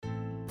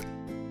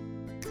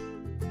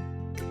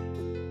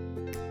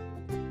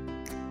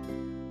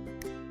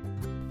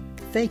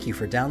Thank you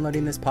for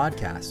downloading this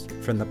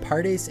podcast from the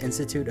Pardes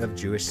Institute of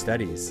Jewish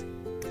Studies.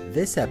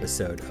 This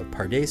episode of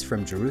Pardes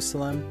from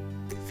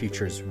Jerusalem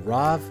features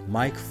Rav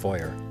Mike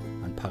Feuer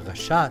on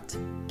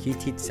Parashat Ki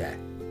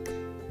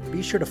Teitzei.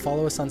 Be sure to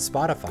follow us on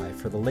Spotify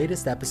for the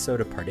latest episode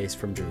of Pardes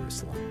from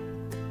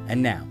Jerusalem.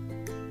 And now,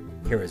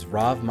 here is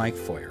Rav Mike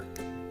Feuer.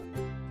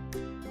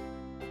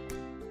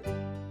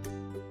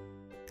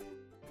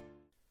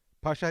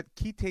 Parashat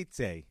Ki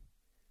Teitzei,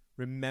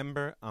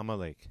 remember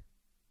Amalek.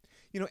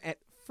 At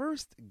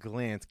first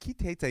glance, Ki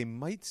Teitzei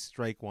might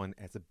strike one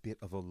as a bit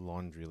of a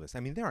laundry list. I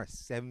mean, there are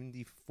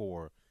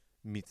 74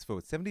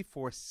 mitzvot,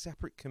 74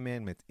 separate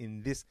commandments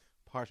in this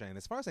parsha, and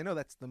as far as I know,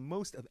 that's the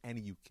most of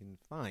any you can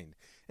find.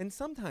 And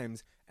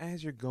sometimes,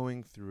 as you're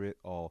going through it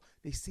all,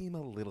 they seem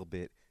a little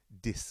bit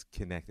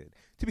disconnected.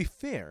 To be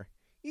fair,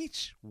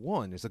 each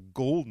one is a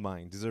gold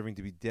mine deserving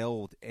to be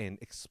delved and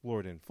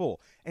explored in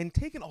full. And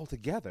taken all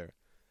together,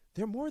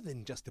 they're more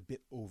than just a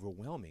bit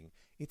overwhelming.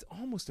 It's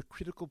almost a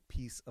critical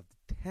piece of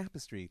the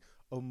tapestry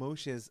of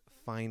Moshe's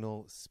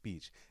final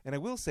speech. And I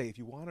will say, if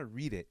you want to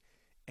read it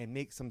and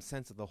make some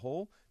sense of the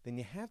whole, then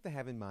you have to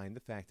have in mind the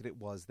fact that it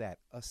was that,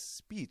 a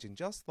speech. And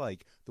just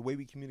like the way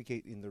we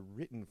communicate in the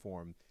written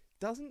form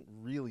doesn't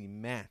really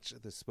match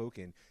the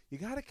spoken, you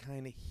got to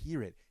kind of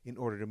hear it in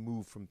order to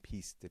move from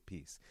piece to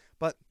piece.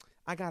 But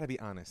I got to be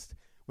honest,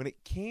 when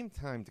it came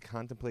time to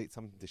contemplate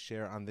something to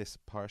share on this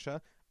parsha,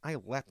 I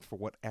leapt for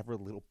whatever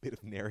little bit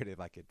of narrative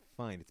I could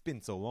find. It's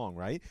been so long,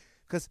 right?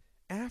 Because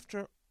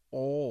after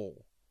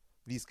all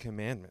these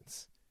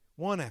commandments,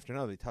 one after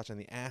another, they touch on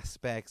the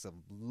aspects of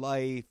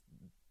life,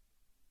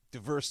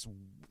 diverse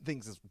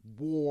things as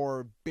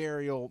war,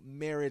 burial,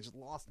 marriage,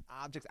 lost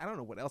objects. I don't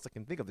know what else I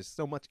can think of. There's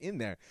so much in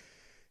there.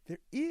 There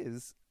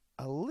is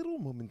a little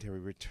momentary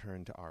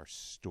return to our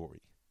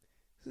story.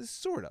 This is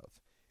sort of.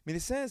 I mean,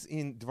 it says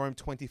in Devarim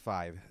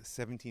 25,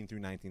 17 through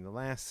 19, the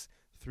last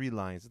three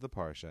lines of the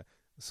parsha,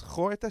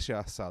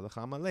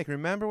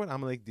 remember what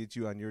Amalek did to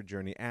you on your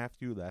journey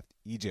after you left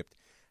Egypt.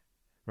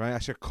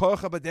 Right?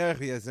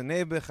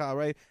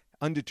 Right?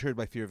 Undeterred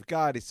by fear of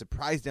God, he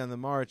surprised down the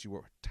march. You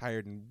were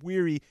tired and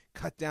weary,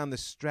 cut down the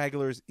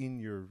stragglers in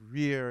your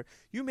rear.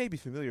 You may be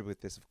familiar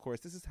with this, of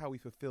course. This is how we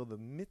fulfill the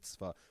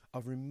mitzvah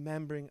of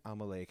remembering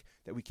Amalek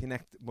that we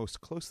connect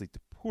most closely to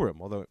Purim,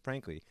 although,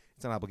 frankly,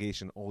 it's an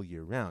obligation all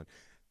year round.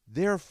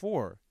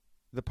 Therefore,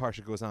 the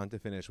parsha goes on to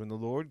finish, when the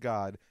Lord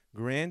God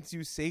grants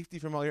you safety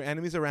from all your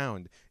enemies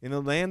around, in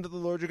the land that the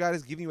Lord your God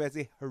has given you as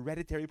a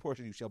hereditary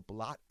portion, you shall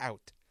blot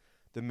out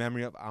the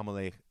memory of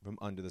Amalek from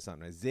under the sun.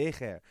 Right?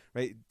 Zecher,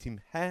 right? Timhe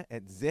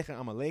et zecher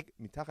Amalek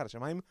mitachat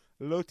hashamayim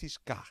lo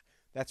tishkach.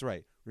 That's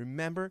right.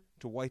 Remember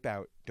to wipe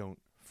out, don't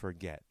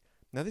forget.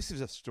 Now this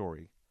is a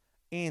story,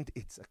 and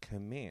it's a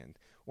command.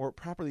 Or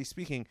properly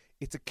speaking,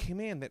 it's a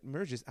command that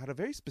merges out a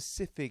very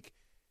specific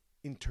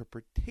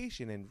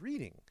interpretation and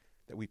reading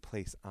that we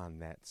place on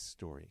that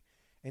story.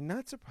 And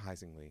not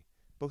surprisingly,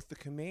 both the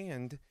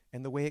command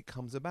and the way it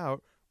comes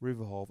about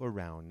revolve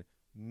around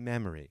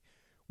memory,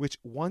 which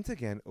once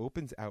again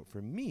opens out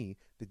for me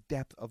the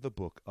depth of the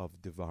book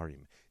of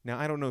Devarim. Now,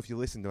 I don't know if you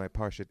listened to my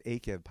Parshat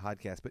Eikev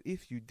podcast, but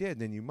if you did,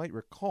 then you might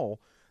recall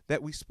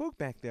that we spoke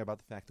back there about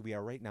the fact that we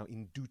are right now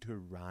in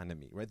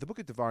Deuteronomy, right? The book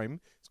of Devarim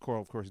is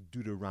called, of course,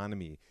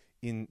 Deuteronomy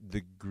in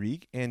the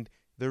Greek, and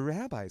the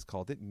rabbis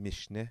called it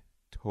Mishneh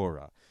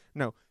Torah.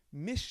 Now,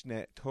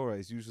 Mishneh Torah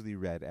is usually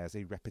read as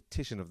a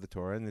repetition of the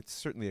Torah, and it's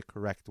certainly a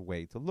correct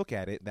way to look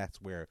at it.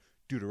 That's where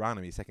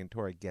Deuteronomy, Second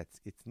Torah,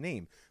 gets its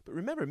name. But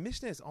remember,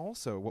 Mishnah is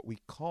also what we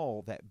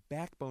call that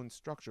backbone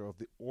structure of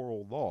the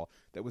oral law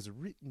that was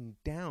written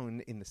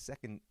down in the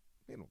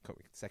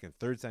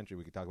third century.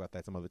 We could talk about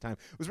that some other time.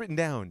 It was written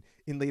down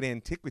in late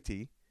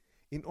antiquity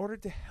in order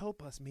to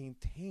help us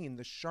maintain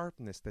the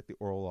sharpness that the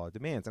oral law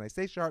demands. And I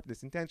say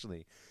sharpness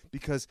intentionally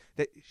because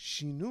that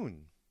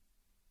shinun,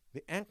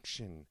 the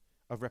action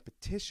of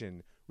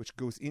repetition, which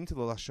goes into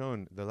the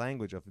Lashon, the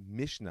language of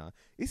Mishnah,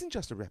 isn't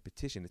just a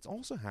repetition. It's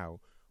also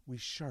how we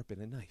sharpen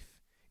a knife.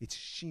 It's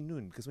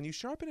shinun, because when you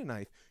sharpen a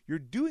knife, you're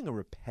doing a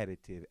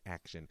repetitive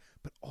action,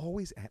 but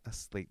always at a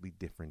slightly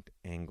different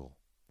angle.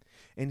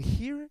 And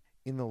here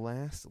in the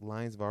last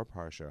lines of our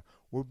parsha,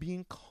 we're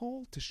being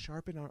called to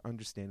sharpen our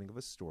understanding of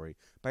a story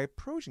by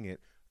approaching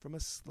it from a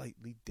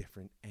slightly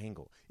different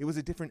angle. It was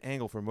a different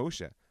angle for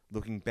Moshe,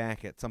 looking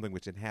back at something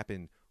which had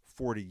happened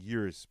 40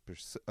 years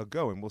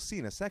ago, and we'll see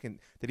in a second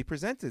that he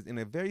presents it in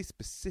a very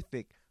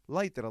specific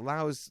light that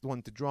allows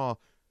one to draw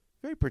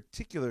very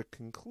particular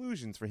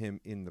conclusions for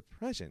him in the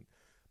present.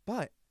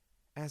 But,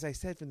 as I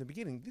said from the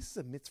beginning, this is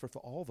a mitzvah for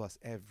all of us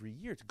every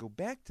year, to go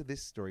back to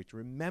this story, to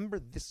remember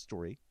this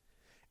story,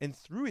 and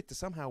through it to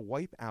somehow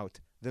wipe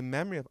out the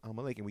memory of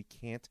Amalek, and we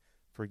can't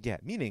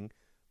forget. Meaning,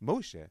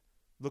 Moshe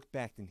looked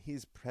back in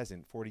his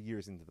present 40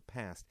 years into the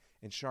past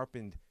and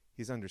sharpened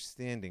his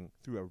understanding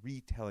through a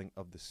retelling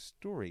of the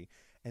story,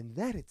 and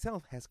that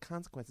itself has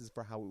consequences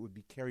for how it would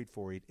be carried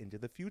forward into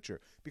the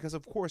future. Because,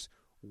 of course,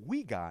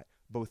 we got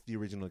both the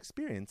original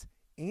experience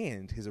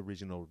and his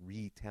original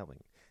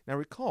retelling. Now,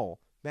 recall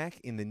back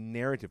in the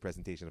narrative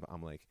presentation of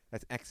Amalek,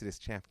 that's Exodus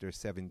chapter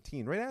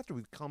 17, right after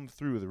we've come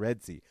through the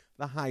Red Sea,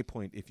 the high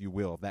point, if you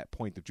will, of that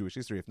point of Jewish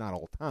history, if not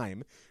all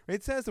time, right?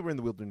 It says that we're in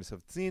the wilderness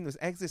of Tzin. There's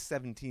Exodus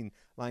 17,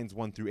 lines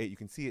 1 through 8. You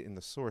can see it in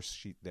the source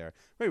sheet there.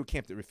 Right, we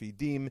camped at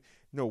Rephidim,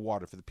 no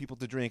water for the people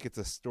to drink. It's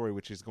a story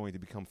which is going to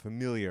become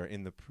familiar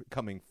in the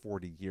coming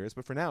 40 years,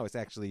 but for now it's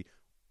actually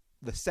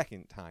the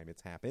second time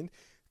it's happened.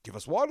 Give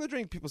us water to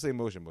drink. People say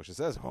Moshe. Moshe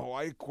says, "Oh,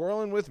 why are you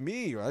quarreling with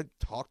me?" I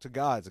talk to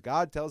God. So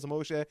God tells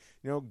Moshe,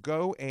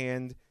 go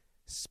and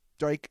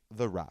strike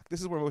the rock.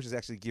 This is where Moshe is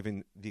actually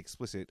given the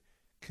explicit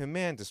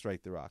command to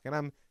strike the rock. And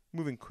I'm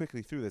moving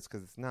quickly through this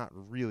because it's not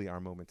really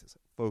our moment to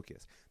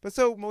focus. But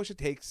so Moshe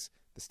takes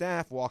the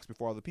staff, walks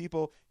before all the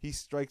people. He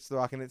strikes the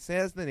rock, and it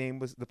says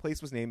the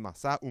place was named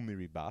Masa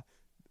Umiribah,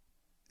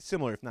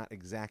 similar, if not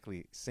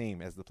exactly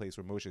same, as the place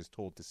where Moshe is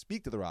told to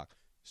speak to the rock.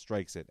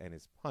 Strikes it and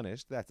is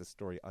punished. That's a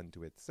story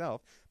unto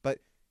itself. But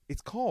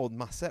it's called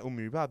Maseh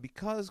Umiribah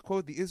because,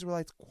 quote, the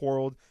Israelites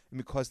quarreled and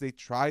because they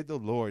tried the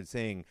Lord,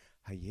 saying,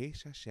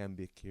 Hayesh Hashem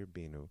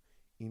b'kirbenu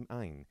im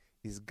ein.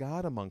 Is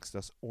God amongst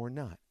us or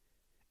not?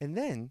 And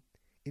then,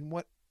 in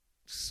what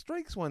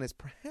strikes one as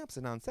perhaps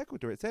a non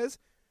sequitur, it says,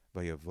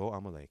 Vayavo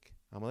Amalek.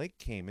 Amalek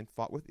came and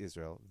fought with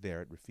Israel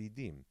there at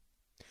Rephidim.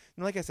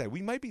 And like I said,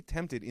 we might be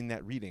tempted in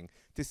that reading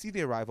to see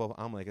the arrival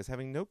of Amalek as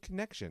having no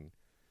connection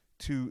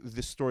to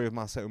the story of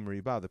Maseh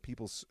Umiribah, the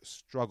people's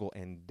struggle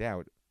and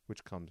doubt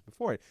which comes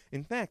before it.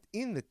 In fact,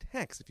 in the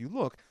text, if you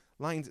look,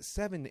 lines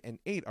 7 and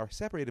 8 are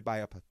separated by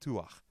a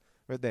patuach.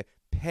 Right? The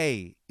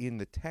pei in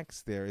the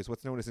text there is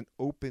what's known as an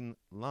open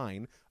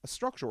line, a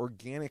structure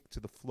organic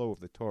to the flow of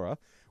the Torah,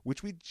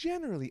 which we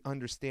generally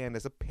understand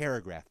as a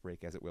paragraph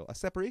break, as it will, a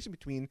separation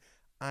between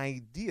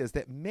ideas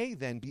that may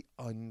then be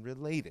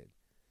unrelated.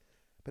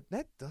 But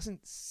that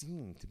doesn't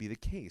seem to be the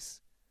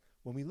case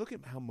when we look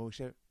at how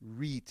Moshe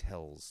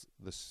retells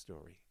the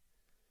story.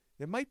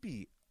 There might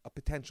be a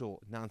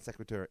potential non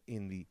sequitur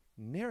in the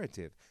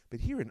narrative, but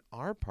here in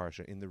our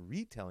parsha, in the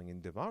retelling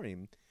in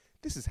Devarim,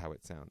 this is how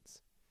it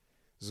sounds.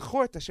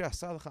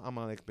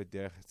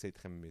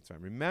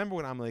 Remember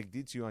what Amalek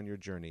did to you on your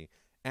journey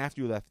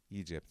after you left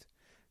Egypt.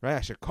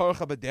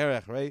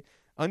 Right?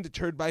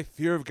 Undeterred by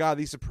fear of God,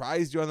 he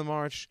surprised you on the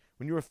march.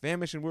 When you were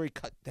famished and weary,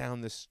 cut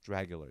down the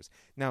stragglers.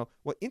 Now,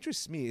 what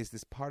interests me is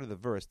this part of the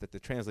verse that the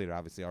translator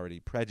obviously already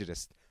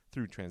prejudiced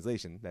through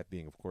translation, that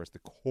being, of course, the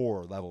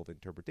core level of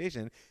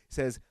interpretation,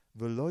 says,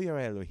 V'lo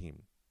yareh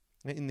Elohim.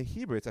 In the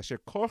Hebrew, it's Asher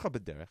korcha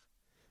b'derech,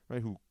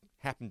 right, who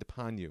happened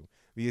upon you.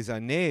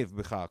 V'yizanev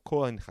b'cha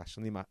kol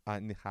nichashalim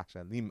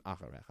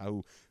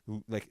acharecha,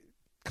 who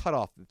cut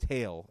off the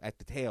tail,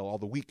 all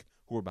the weak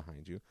who were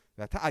behind you.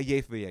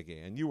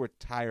 And you were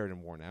tired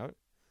and worn out.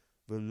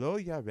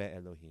 V'lo yareh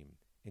Elohim,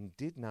 and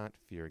did not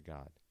fear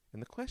God.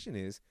 And the question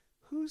is,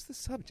 who's the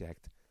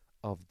subject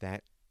of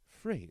that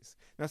phrase?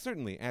 Now,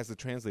 certainly, as the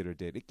translator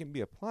did, it can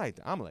be applied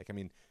to Amalek. I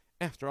mean,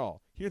 after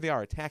all, here they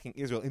are attacking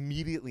Israel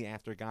immediately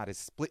after God has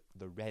split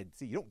the Red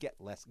Sea. You don't get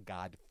less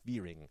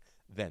God-fearing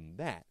than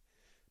that.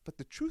 But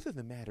the truth of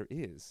the matter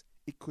is,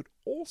 it could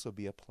also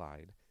be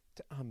applied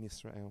to Am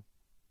Yisrael,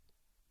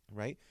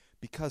 right?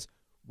 Because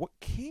what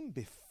came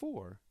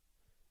before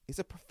is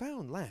a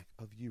profound lack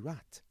of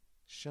Yirat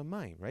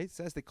Shamayim, right? It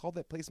says they called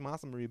that place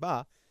Maseh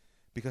Umiribah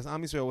because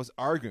Am Yisrael was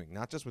arguing,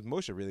 not just with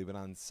Moshe really, but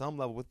on some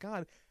level with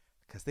God,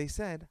 because they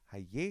said,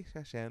 Hayesh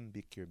Hashem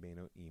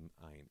b'kirbenu im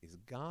ein. Is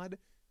God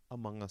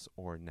among us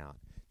or not?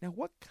 Now,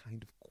 what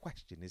kind of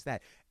question is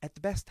that? At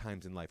the best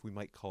times in life, we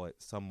might call it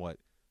somewhat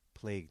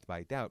plagued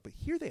by doubt, but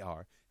here they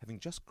are, having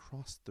just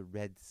crossed the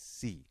Red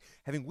Sea,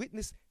 having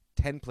witnessed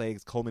 10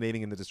 plagues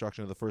culminating in the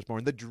destruction of the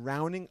firstborn, the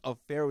drowning of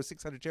Pharaoh's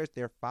 600 chariots.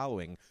 They're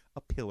following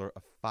a pillar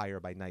of fire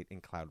by night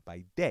and cloud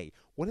by day.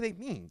 What do they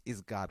mean?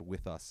 Is God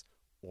with us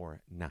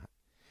or not?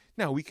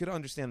 Now, we could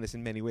understand this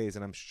in many ways,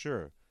 and I'm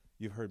sure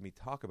you've heard me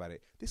talk about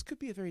it. This could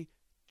be a very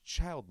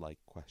childlike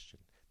question.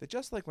 That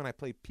just like when I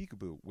play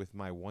peekaboo with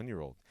my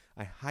 1-year-old,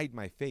 I hide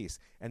my face,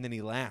 and then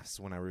he laughs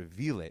when I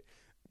reveal it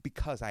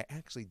because I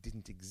actually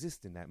didn't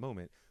exist in that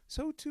moment,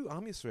 so too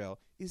Am Yisrael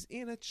is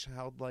in a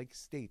childlike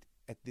state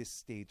at this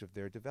stage of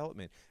their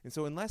development. And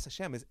so unless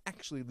Hashem is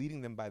actually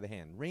leading them by the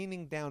hand,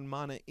 raining down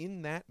manna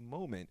in that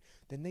moment,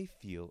 then they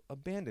feel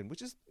abandoned,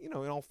 which is, in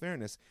all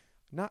fairness,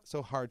 not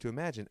so hard to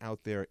imagine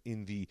out there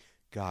in the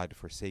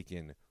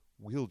God-forsaken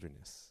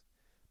wilderness.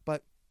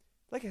 But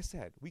like I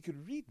said, we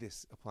could read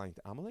this applying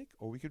to Amalek,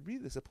 or we could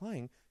read this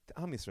applying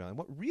to Am Yisrael. And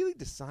what really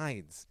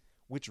decides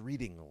which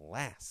reading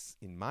lasts,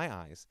 in my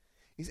eyes,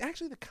 is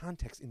actually the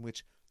context in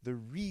which the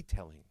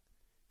retelling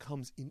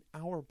comes in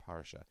our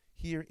parsha,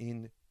 here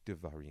in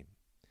Devarim.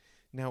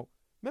 Now,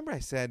 remember I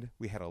said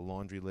we had a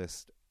laundry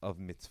list of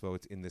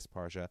mitzvot in this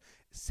parsha,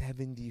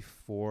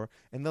 74,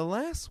 and the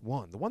last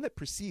one, the one that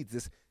precedes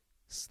this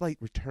slight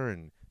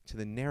return to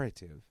the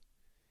narrative,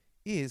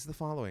 is the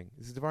following.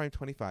 This is Devarim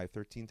 25,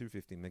 13 through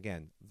 15.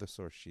 Again, the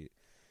source sheet.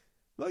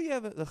 You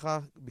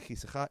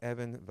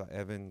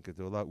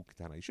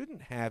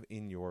shouldn't have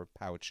in your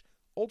pouch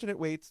alternate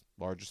weights,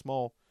 large or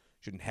small.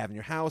 You shouldn't have in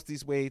your house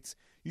these weights.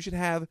 You should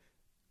have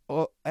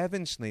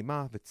Evan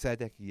shnema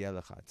v'tzedek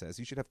yelecha. It says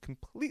you should have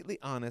completely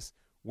honest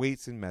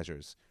weights and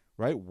measures.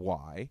 Right?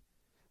 Why?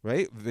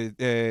 Right?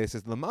 It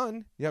says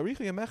Laman yarichu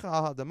yamecha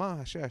al hadama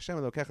hasher Hashem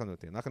Elokecha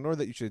noten. In order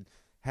that you should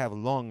have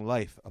long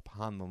life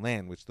upon the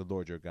land which the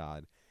Lord your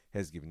God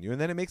has given you. And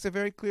then it makes a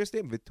very clear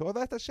statement.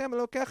 V'tovat Hashem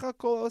Elokecha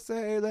kol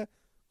oseh ele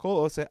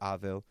kol oseh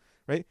avil.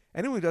 Right?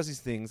 Anyone who does these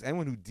things,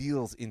 anyone who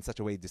deals in such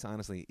a way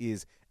dishonestly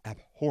is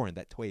abhorrent.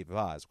 That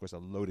toeva is, of course, a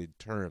loaded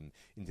term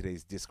in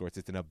today's discourse.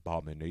 It's an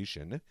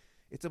abomination.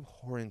 It's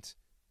abhorrent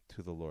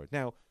to the Lord.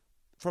 Now,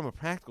 from a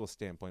practical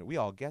standpoint, we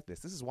all get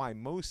this. This is why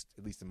most,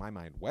 at least in my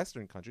mind,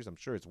 Western countries, I'm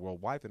sure it's a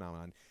worldwide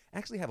phenomenon,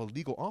 actually have a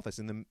legal office.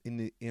 In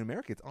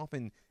America, it's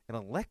often an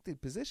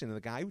elected position of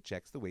the guy who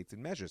checks the weights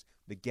and measures.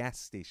 The gas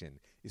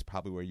station is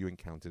probably where you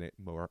encounter it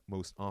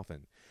most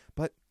often.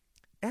 But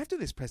after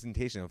this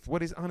presentation of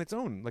what is on its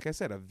own, like I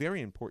said, a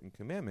very important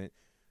commandment,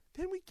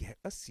 then we get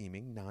a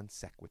seeming non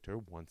sequitur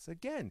once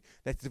again.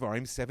 That's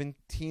Devarim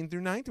 17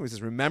 through 19, which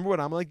says, remember what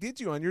Amalek did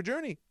to you on your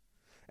journey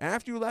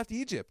after you left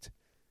Egypt.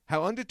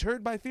 How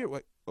undeterred by fear.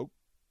 What? Oh,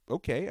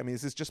 okay, I mean,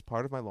 is this just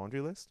part of my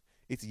laundry list?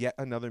 It's yet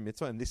another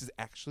mitzvah, and this is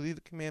actually the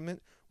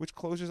commandment which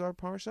closes our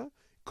parsha?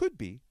 Could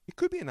be. It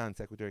could be a non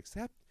sequitur,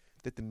 except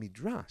that the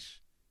Midrash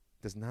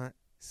does not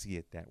see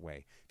it that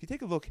way. If you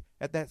take a look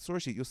at that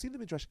source sheet, you'll see the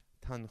Midrash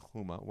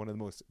Tanhuma, one of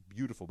the most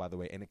beautiful, by the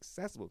way, and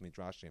accessible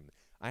Midrashim.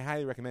 I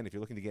highly recommend, if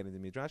you're looking to get into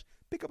Midrash,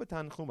 pick up a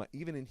Tanhuma.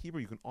 Even in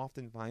Hebrew, you can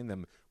often find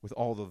them with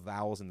all the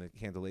vowels and the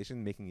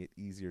cantillation, making it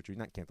easier to read.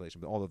 Not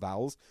cantillation, but all the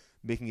vowels,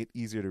 making it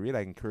easier to read.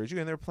 I encourage you.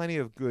 And there are plenty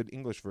of good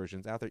English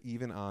versions out there,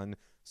 even on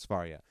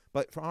Sfaria.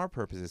 But for our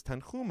purposes,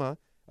 Tanhuma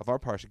of our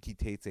Parsha,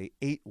 Kitetse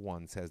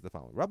 8:1 says the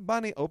following.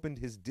 Rabbani opened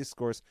his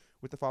discourse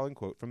with the following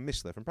quote from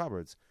Mishle, from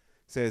Proverbs.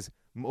 It says,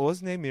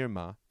 M'ozne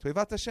mirma,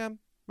 toivat Hashem.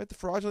 Right, the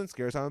fraudulent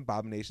scares are an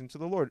abomination to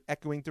the Lord,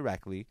 echoing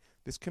directly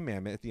this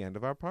commandment at the end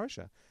of our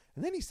Parsha.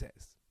 And then he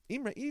says,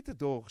 if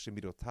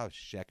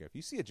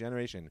you see a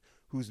generation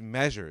whose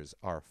measures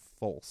are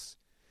false,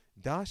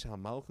 you'll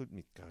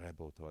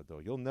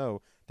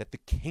know that the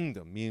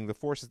kingdom, meaning the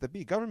forces that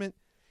be, government,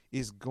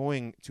 is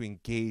going to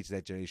engage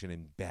that generation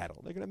in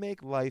battle. They're going to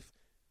make life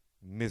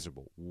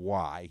miserable.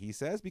 Why? He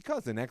says,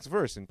 because the next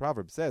verse in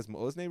Proverbs says,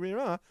 right?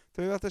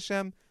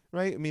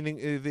 Meaning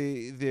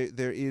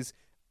there is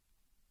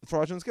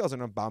fraudulent scales are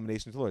an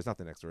abomination to the Lord. It's not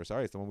the next verse,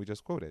 sorry, it's the one we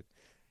just quoted.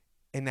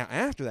 And now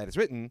after that it's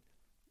written,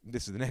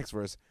 this is the next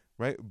verse,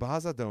 right?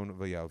 Bazadon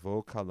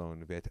v'yavo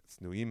kalon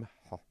v'tznuim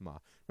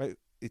hachma. Right?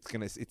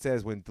 It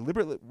says when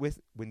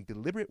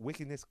deliberate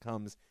wickedness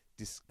comes,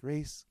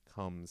 disgrace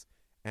comes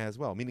as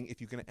well. Meaning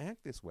if you're going to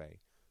act this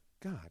way,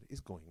 God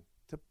is going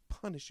to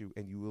punish you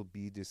and you will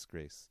be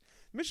disgraced.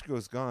 Mishnah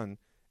goes on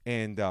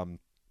and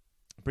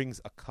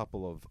brings a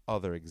couple of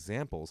other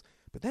examples,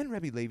 but then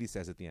Rabbi Levi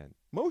says at the end,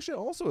 Moshe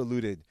also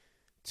alluded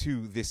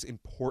to this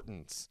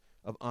importance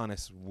of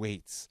honest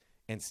weights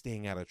and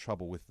staying out of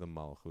trouble with the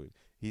malchut.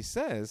 He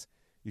says,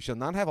 you shall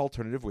not have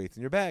alternative weights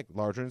in your bag,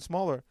 larger and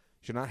smaller.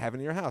 You should not have it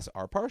in your house,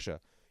 our parsha.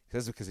 He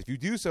says, because if you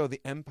do so,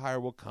 the empire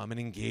will come and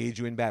engage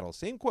you in battle.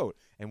 Same quote.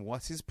 And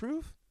what's his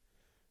proof?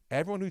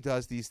 Everyone who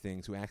does these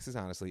things, who acts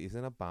dishonestly, is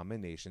an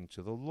abomination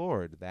to the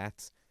Lord.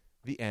 That's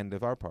the end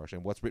of our parsha.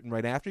 And what's written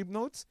right after he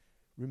notes?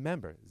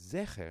 Remember,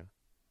 Zecher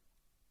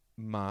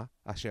ma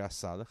asher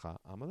asa lecha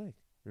Amalek.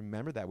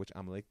 Remember that which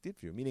Amalek did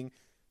for you. Meaning,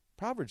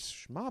 Proverbs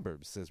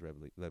Shmaburbs, says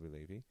Rebbe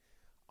Levi,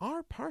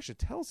 our parsha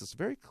tells us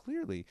very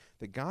clearly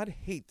that God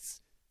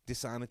hates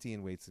dishonesty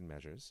in weights and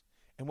measures.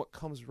 And what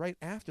comes right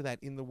after that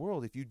in the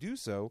world, if you do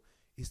so,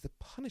 is the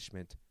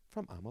punishment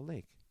from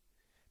Amalek.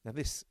 Now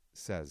this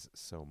says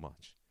so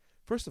much.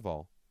 First of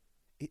all,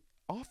 it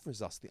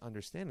offers us the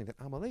understanding that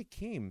Amalek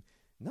came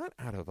not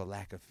out of a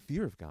lack of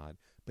fear of God,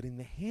 but in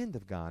the hand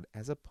of God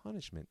as a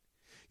punishment.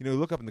 You know,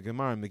 look up in the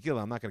Gemara and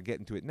Megillah, I'm not going to get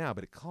into it now,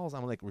 but it calls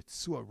Amalek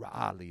Ritzua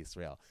Ra'a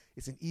Israel.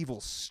 It's an evil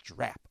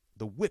strap,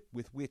 the whip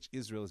with which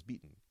Israel is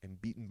beaten.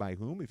 And beaten by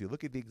whom? If you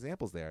look at the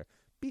examples there,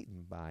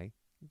 beaten by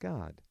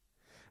God.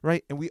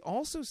 Right? And we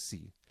also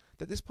see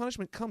that this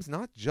punishment comes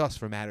not just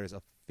for matters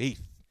of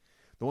faith,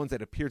 the ones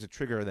that appear to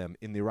trigger them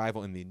in the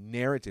arrival in the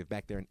narrative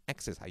back there in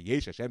Exodus,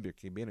 Hayesh Hashem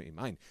b'Kibbeinu in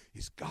mind.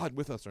 Is God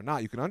with us or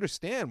not? You can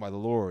understand why the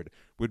Lord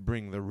would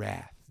bring the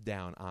wrath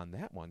down on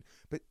that one.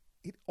 But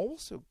it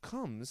also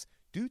comes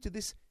due to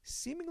this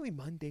seemingly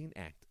mundane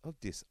act of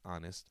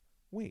dishonest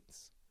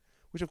weights,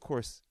 which of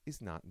course is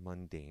not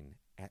mundane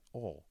at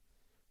all.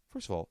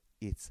 First of all,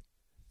 it's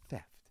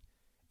theft.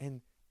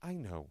 And I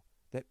know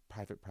that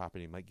private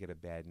property might get a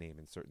bad name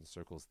in certain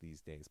circles these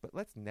days, but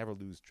let's never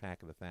lose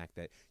track of the fact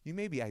that you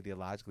may be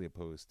ideologically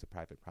opposed to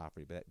private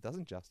property, but that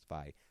doesn't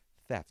justify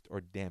theft or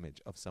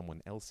damage of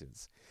someone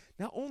else's.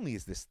 Not only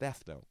is this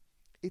theft, though,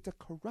 it's a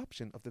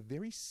corruption of the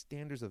very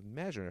standards of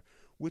measure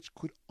which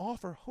could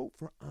offer hope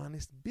for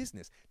honest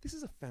business. This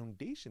is a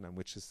foundation on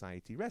which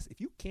society rests. If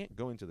you can't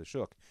go into the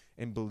shuk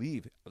and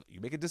believe,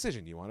 you make a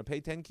decision. You want to pay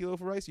 10 kilo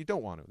for rice? You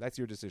don't want to. That's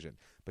your decision.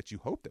 But you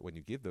hope that when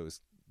you give 10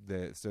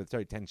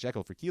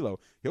 shekel for kilo,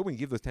 you hope when you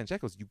give those 10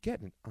 shekels, you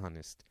get an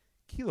honest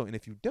kilo. And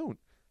if you don't,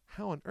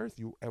 how on earth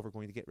are you ever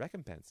going to get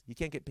recompense? You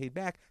can't get paid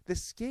back. The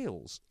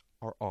scales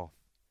are off,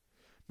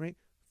 right?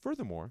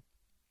 Furthermore,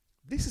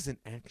 this is an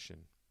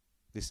action,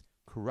 this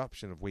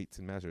corruption of weights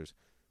and measures,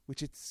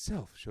 which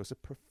itself shows a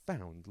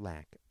profound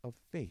lack of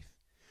faith.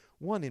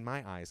 One, in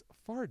my eyes,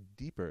 far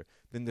deeper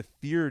than the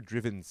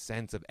fear-driven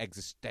sense of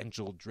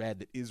existential dread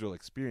that Israel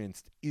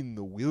experienced in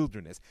the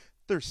wilderness,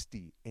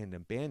 thirsty and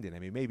abandoned. I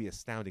mean, maybe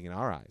astounding in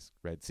our eyes,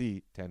 Red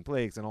Sea, 10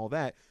 plagues, and all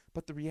that,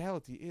 but the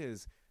reality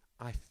is,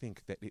 I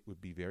think that it would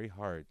be very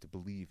hard to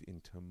believe in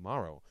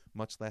tomorrow,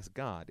 much less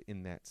God,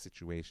 in that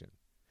situation.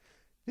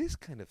 This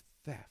kind of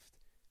theft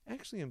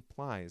actually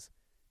implies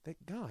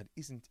that God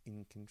isn't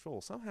in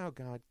control. Somehow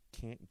God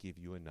can't give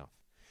you enough.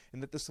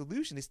 And that the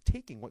solution is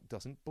taking what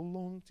doesn't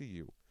belong to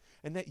you.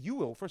 And that you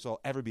will, first of all,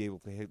 ever be able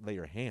to lay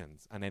your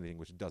hands on anything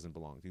which doesn't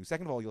belong to you.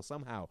 Second of all, you'll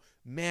somehow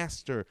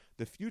master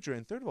the future.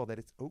 And third of all, that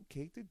it's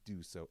okay to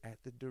do so at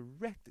the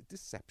direct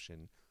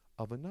deception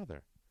of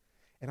another.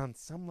 And on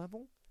some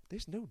level,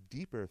 there's no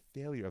deeper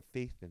failure of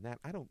faith than that.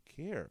 I don't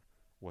care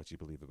what you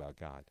believe about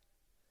God.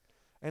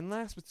 And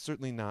last but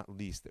certainly not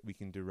least that we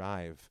can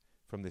derive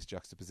from this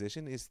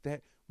juxtaposition is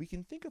that we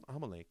can think of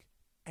Amalek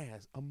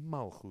as a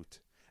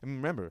malchut. And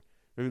remember,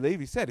 Rabbi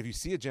Levi said, if you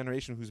see a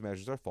generation whose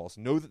measures are false,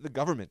 know that the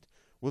government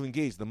will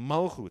engage the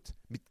malchut,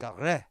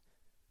 mitkareh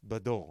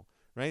bador,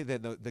 right?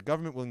 That the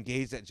government will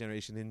engage that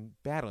generation in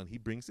battle. And he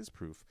brings his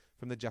proof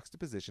from the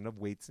juxtaposition of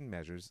weights and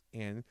measures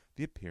and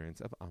the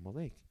appearance of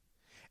Amalek.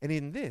 And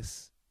in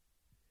this,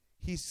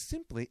 he's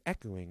simply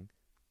echoing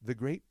the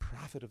great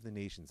prophet of the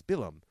nations,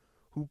 Bilam,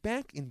 who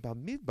back in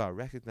Bamidbar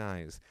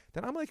recognized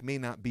that Amalek may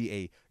not be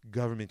a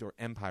government or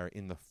empire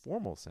in the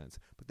formal sense,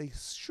 but they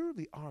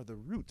surely are the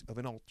root of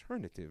an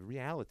alternative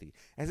reality.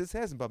 As it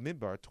says in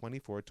Bamidbar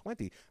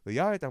 24:20,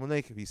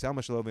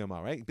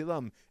 right?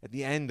 Bilam, at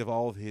the end of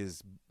all of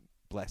his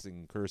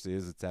blessing,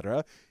 curses,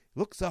 etc.,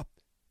 looks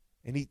up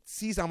and he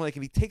sees Amalek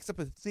and he takes up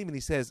a theme and he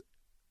says,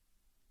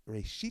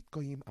 Reshit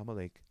Goyim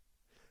Amalek,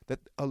 that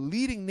a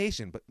leading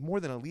nation, but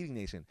more than a leading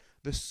nation,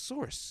 the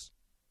source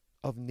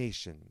of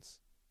nations,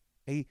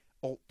 a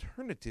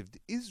alternative to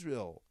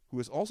Israel, who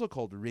is also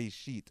called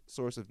Reshit,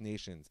 source of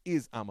nations,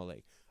 is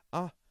Amalek.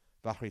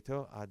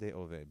 Vachrito ade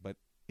oved, but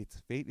its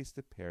fate is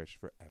to perish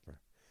forever.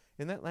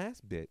 And that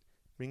last bit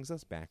brings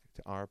us back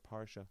to our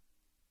parsha.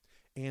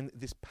 And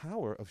this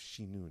power of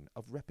shinun,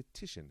 of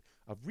repetition,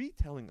 of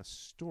retelling a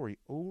story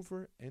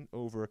over and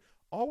over,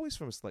 always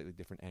from a slightly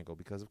different angle,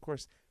 because of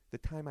course, the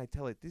time I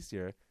tell it this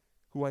year,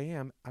 who I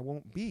am, I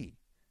won't be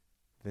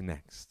the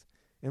next.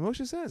 And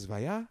Moshe says,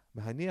 right?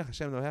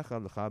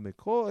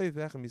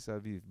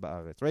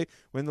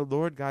 When the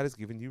Lord God has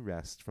given you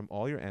rest from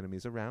all your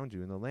enemies around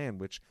you in the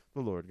land which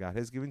the Lord God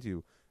has given to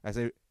you as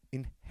an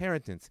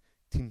inheritance,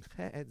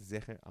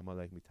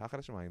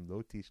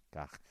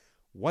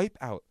 wipe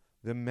out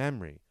the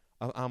memory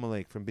of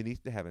Amalek from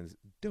beneath the heavens.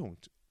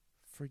 Don't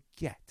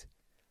forget.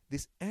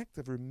 This act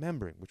of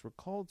remembering, which we're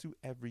called to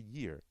every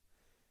year,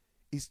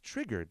 is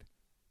triggered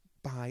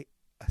by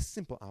a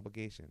simple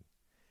obligation.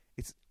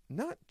 It's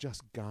not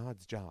just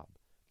God's job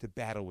to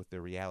battle with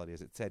their reality,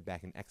 as it said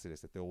back in Exodus,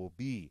 that there will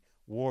be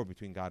war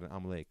between God and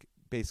Amalek,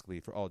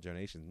 basically for all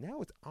generations.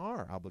 Now it's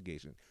our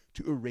obligation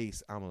to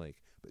erase Amalek,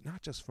 but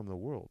not just from the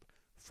world,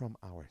 from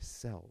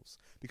ourselves.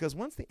 Because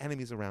once the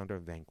enemies around are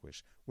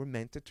vanquished, we're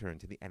meant to turn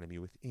to the enemy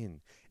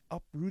within,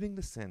 uprooting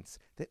the sense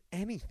that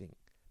anything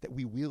that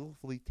we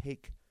willfully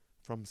take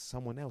from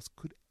someone else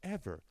could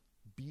ever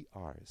be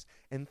ours.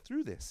 And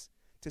through this,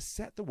 to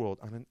set the world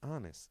on an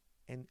honest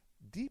and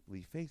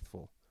deeply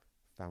faithful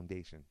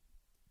foundation.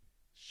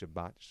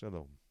 Shabbat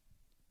Shalom.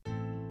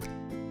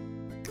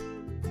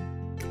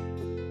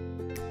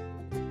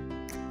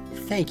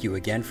 Thank you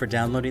again for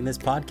downloading this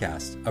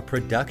podcast, a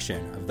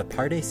production of the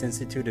Pardes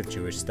Institute of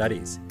Jewish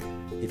Studies.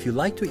 If you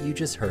liked what you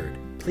just heard,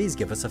 please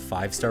give us a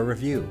 5-star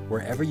review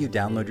wherever you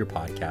download your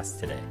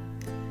podcast today.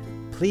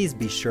 Please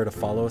be sure to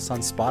follow us on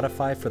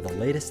Spotify for the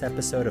latest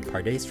episode of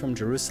Pardes from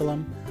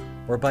Jerusalem,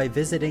 or by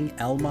visiting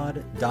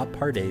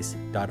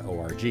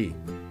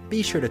elmad.pardes.org.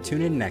 Be sure to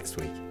tune in next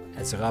week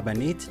as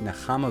Rabbanit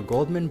Nechama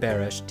Goldman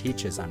Beresh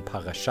teaches on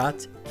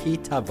Parashat Ki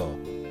Tavo.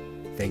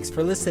 Thanks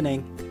for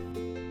listening.